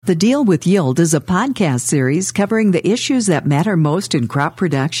The Deal with Yield is a podcast series covering the issues that matter most in crop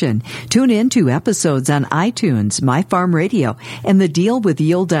production. Tune in to episodes on iTunes, My Farm Radio, and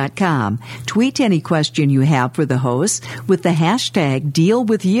thedealwithyield.com. Tweet any question you have for the hosts with the hashtag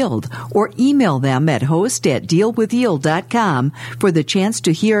 #DealWithYield or email them at host@dealwithyield.com for the chance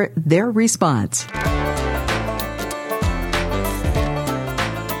to hear their response.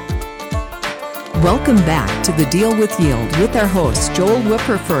 Welcome back to The Deal with Yield with our hosts Joel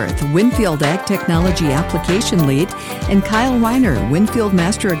Wipperfurth, Winfield Ag Technology Application Lead, and Kyle Reiner, Winfield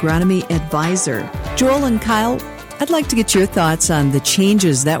Master Agronomy Advisor. Joel and Kyle, I'd like to get your thoughts on the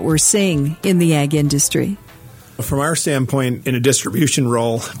changes that we're seeing in the ag industry. From our standpoint, in a distribution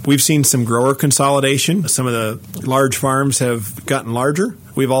role, we've seen some grower consolidation. Some of the large farms have gotten larger.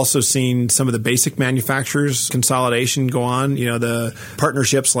 We've also seen some of the basic manufacturers consolidation go on. You know, the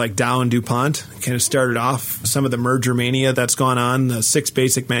partnerships like Dow and DuPont kind of started off some of the merger mania that's gone on. The 6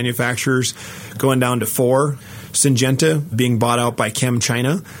 basic manufacturers going down to 4. Syngenta being bought out by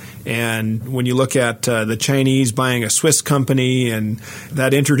ChemChina. And when you look at the Chinese buying a Swiss company, and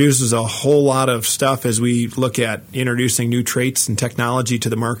that introduces a whole lot of stuff as we look at introducing new traits and technology to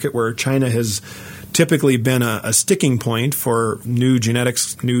the market, where China has typically been a sticking point for new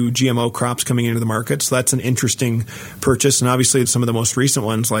genetics, new GMO crops coming into the market. So that's an interesting purchase. And obviously some of the most recent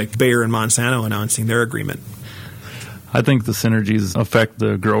ones like Bayer and Monsanto announcing their agreement. I think the synergies affect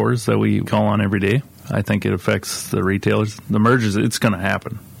the growers that we call on every day. I think it affects the retailers. The mergers, it's going to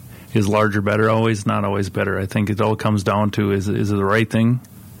happen. Is larger better always? Not always better. I think it all comes down to is it the right thing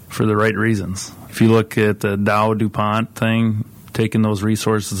for the right reasons. If you look at the Dow DuPont thing, taking those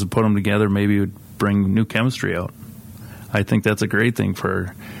resources and put them together, maybe it would bring new chemistry out. I think that's a great thing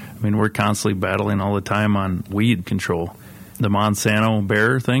we're constantly battling all the time on weed control. The Monsanto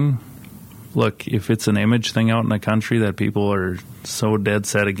Bayer thing, look, if it's an image thing out in the country that people are so dead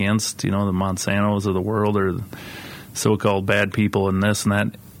set against, the Monsantos of the world or so-called bad people and this and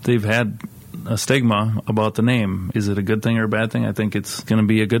that, they've had a stigma about the name. Is it a good thing or a bad thing? I think it's going to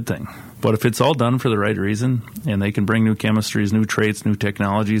be a good thing. But if it's all done for the right reason and they can bring new chemistries, new traits, new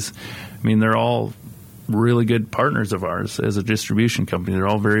technologies, they're all really good partners of ours as a distribution company. They're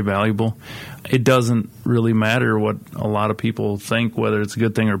all very valuable. It doesn't really matter what a lot of people think, whether it's a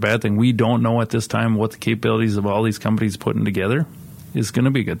good thing or a bad thing. We don't know at this time what the capabilities of all these companies putting together is going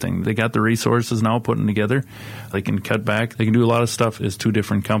to be a good thing. They got the resources now putting together. They can cut back. They can do a lot of stuff as 2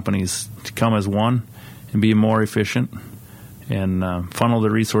 different companies to come as one and be more efficient and funnel the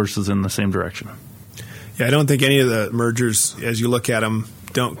resources in the same direction. Yeah, I don't think any of the mergers, as you look at them,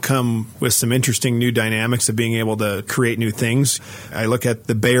 don't come with some interesting new dynamics of being able to create new things. I look at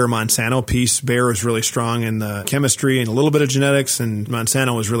the Bayer-Monsanto piece. Bayer was really strong in the chemistry and a little bit of genetics, and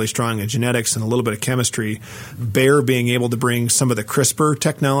Monsanto was really strong in genetics and a little bit of chemistry. Bayer being able to bring some of the CRISPR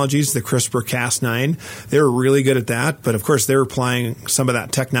technologies, the CRISPR-Cas9, they were really good at that. But of course, they were applying some of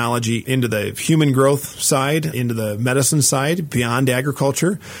that technology into the human growth side, into the medicine side, beyond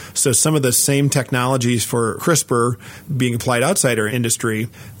agriculture. So some of the same technologies for CRISPR being applied outside our industry,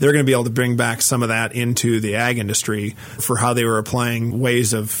 they're going to be able to bring back some of that into the ag industry for how they were applying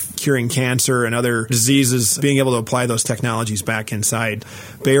ways of curing cancer and other diseases, being able to apply those technologies back inside.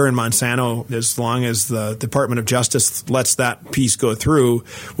 Bayer and Monsanto, as long as the Department of Justice lets that piece go through,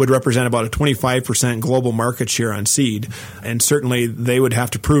 would represent about a 25% global market share on seed. And certainly they would have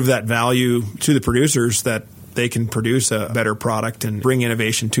to prove that value to the producers that they can produce a better product and bring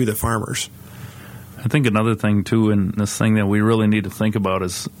innovation to the farmers. I think another thing, too, and this thing that we really need to think about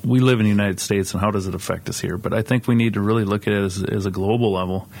is we live in the United States, and how does it affect us here? But I think we need to really look at it as a global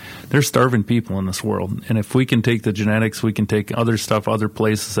level. There's starving people in this world, and if we can take the genetics, we can take other stuff, other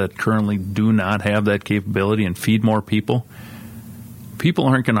places that currently do not have that capability and feed more people. People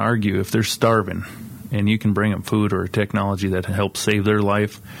aren't going to argue if they're starving, and you can bring them food or technology that helps save their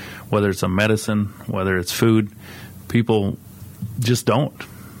life, whether it's a medicine, whether it's food. People just don't.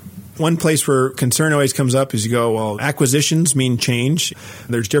 One place where concern always comes up is you go, well, acquisitions mean change.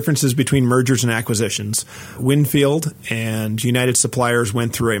 There's differences between mergers and acquisitions. Winfield and United Suppliers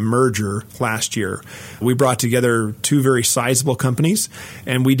went through a merger last year. We brought together 2 very sizable companies,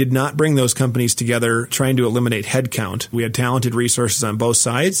 and we did not bring those companies together trying to eliminate headcount. We had talented resources on both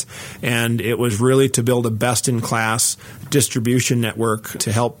sides, and it was really to build a best-in-class distribution network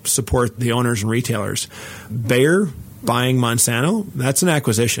to help support the owners and retailers. Bayer buying Monsanto, that's an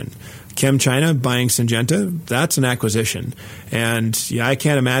acquisition. ChemChina buying Syngenta, that's an acquisition. And I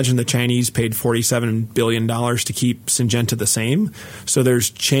can't imagine the Chinese paid $47 billion to keep Syngenta the same. So there's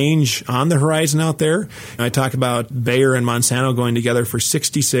change on the horizon out there. I talk about Bayer and Monsanto going together for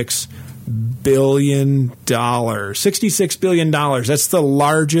 $66 billion. $66 billion. That's the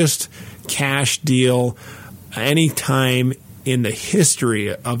largest cash deal any time in the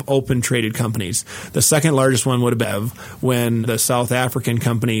history of open traded companies. The second largest one would have been when the South African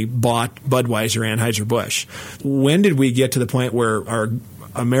company bought Budweiser, Anheuser-Busch. When did we get to the point where our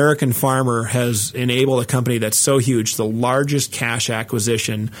American farmer has enabled a company that's so huge, the largest cash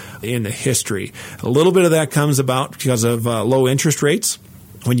acquisition in the history? A little bit of that comes about because of low interest rates.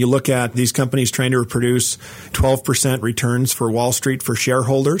 When you look at these companies trying to produce 12% returns for Wall Street for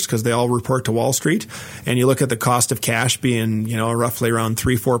shareholders, because they all report to Wall Street, and you look at the cost of cash being, roughly around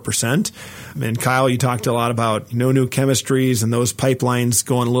 3-4%. And Kyle, you talked a lot about no new chemistries and those pipelines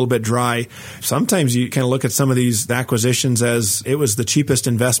going a little bit dry. Sometimes you kind of look at some of these acquisitions as it was the cheapest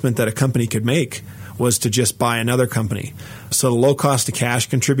investment that a company could make was to just buy another company. So the low cost of cash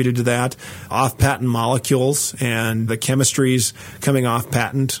contributed to that. Off-patent molecules and the chemistries coming off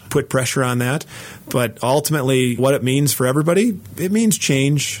patent put pressure on that. But ultimately, what it means for everybody, it means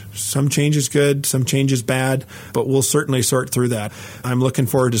change. Some change is good, some change is bad, but we'll certainly sort through that. I'm looking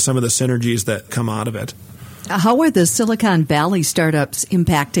forward to some of the synergies that come out of it. How are the Silicon Valley startups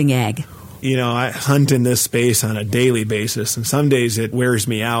impacting ag? I hunt in this space on a daily basis, and some days it wears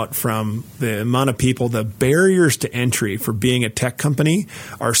me out from the amount of people. The barriers to entry for being a tech company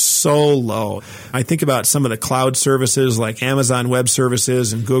are so low. I think about some of the cloud services like Amazon Web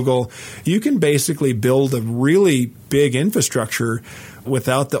Services and Google. You can basically build a really big infrastructure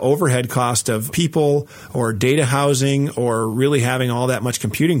without the overhead cost of people or data housing or really having all that much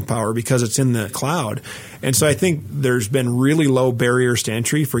computing power because it's in the cloud. And so I think there's been really low barriers to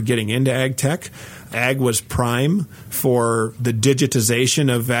entry for getting into ag tech. Ag was prime for the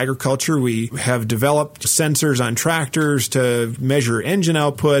digitization of agriculture. We have developed sensors on tractors to measure engine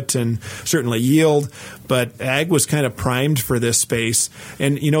output and certainly yield, but ag was kind of primed for this space.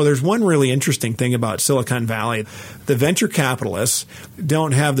 And, there's one really interesting thing about Silicon Valley. The venture capitalists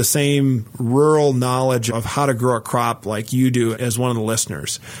don't have the same rural knowledge of how to grow a crop like you do as one of the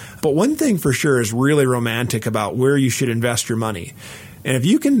listeners. But one thing for sure is really romantic about where you should invest your money. And if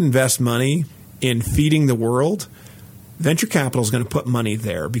you can invest money in feeding the world, venture capital is going to put money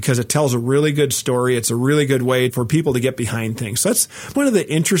there because it tells a really good story. It's a really good way for people to get behind things. So that's one of the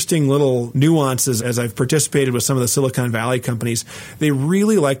interesting little nuances as I've participated with some of the Silicon Valley companies. They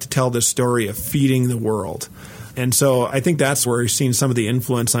really like to tell this story of feeding the world. And so I think that's where we've seen some of the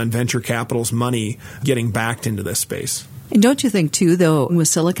influence on venture capital's money getting backed into this space. And don't you think, too, though, with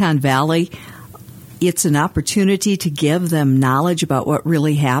Silicon Valley, it's an opportunity to give them knowledge about what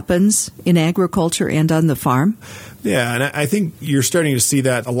really happens in agriculture and on the farm? Yeah, and I think you're starting to see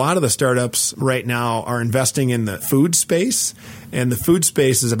that a lot of the startups right now are investing in the food space. And the food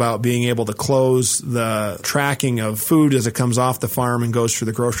space is about being able to close the tracking of food as it comes off the farm and goes through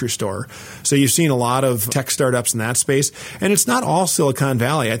the grocery store. So you've seen a lot of tech startups in that space. And it's not all Silicon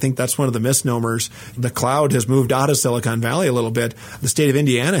Valley. I think that's one of the misnomers. The cloud has moved out of Silicon Valley a little bit. The state of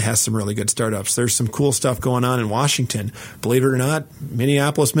Indiana has some really good startups. There's some cool stuff going on in Washington. Believe it or not,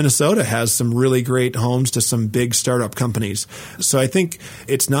 Minneapolis, Minnesota has some really great homes to some big startup companies. So I think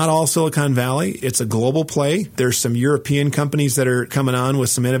it's not all Silicon Valley. It's a global play. There's some European companies that are coming on with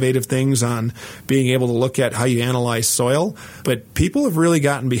some innovative things on being able to look at how you analyze soil. But people have really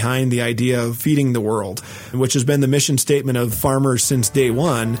gotten behind the idea of feeding the world, which has been the mission statement of farmers since day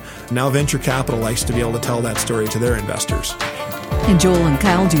one. Now venture capital likes to be able to tell that story to their investors. And Joel and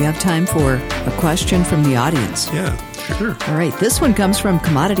Kyle, do you have time for a question from the audience? Yeah, sure. All right. This one comes from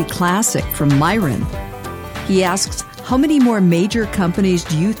Commodity Classic from Myron. He asks, how many more major companies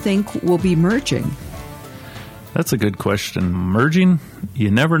do you think will be merging? That's a good question. Merging,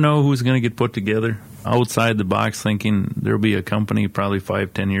 you never know who's going to get put together. Outside the box thinking there'll be a company probably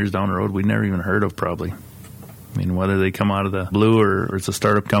 5-10 years down the road we never even heard of probably. I mean, whether they come out of the blue or it's a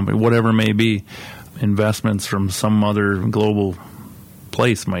startup company, whatever it may be, investments from some other global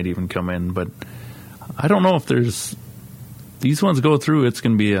place might even come in. But I don't know if these ones go through, it's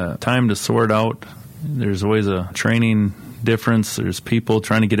going to be a time to sort out. There's always a training difference. There's people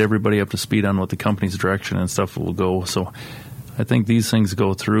trying to get everybody up to speed on what the company's direction and stuff will go. So I think these things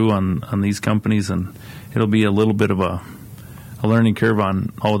go through on these companies, and it'll be a little bit of a learning curve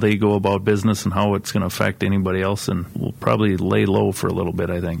on how they go about business and how it's going to affect anybody else, and we'll probably lay low for a little bit,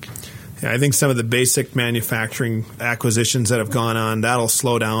 I think. Yeah, I think some of the basic manufacturing acquisitions that have gone on, that'll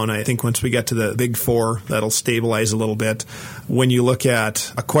slow down. I think once we get to the big four, that'll stabilize a little bit. When you look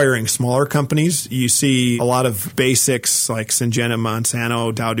at acquiring smaller companies, you see a lot of basics like Syngenta,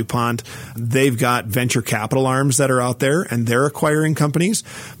 Monsanto, Dow DuPont. They've got venture capital arms that are out there, and they're acquiring companies.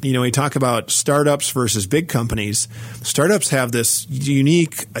 You know, we talk about startups versus big companies. Startups have this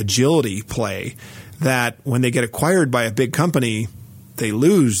unique agility play that when they get acquired by a big company, they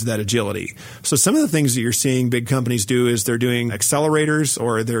lose that agility. So some of the things that you're seeing big companies do is they're doing accelerators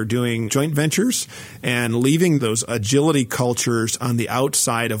or they're doing joint ventures and leaving those agility cultures on the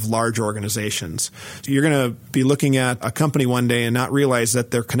outside of large organizations. So you're going to be looking at a company one day and not realize that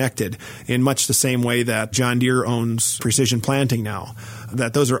they're connected in much the same way that John Deere owns Precision Planting now.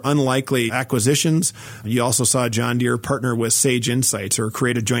 That those are unlikely acquisitions. You also saw John Deere partner with Sage Insights or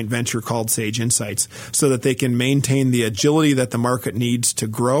create a joint venture called Sage Insights so that they can maintain the agility that the market needs to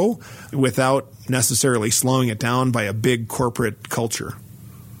grow without necessarily slowing it down by a big corporate culture.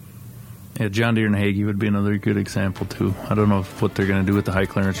 Yeah, John Deere and Hagie would be another good example too. I don't know what they're going to do with the high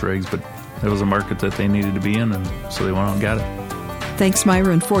clearance rigs, but it was a market that they needed to be in, and so they went out and got it. Thanks,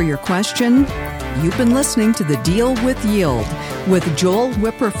 Myron, for your question. You've been listening to The Deal with Yield with Joel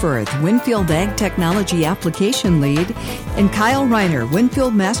Whipperfirth, Winfield Ag Technology Application Lead, and Kyle Reiner,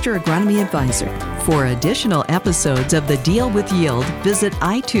 Winfield Master Agronomy Advisor. For additional episodes of The Deal with Yield, visit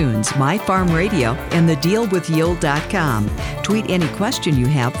iTunes, My Farm Radio, and thedealwithyield.com. Tweet any question you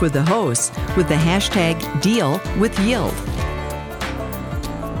have for the hosts with the hashtag DealWithYield.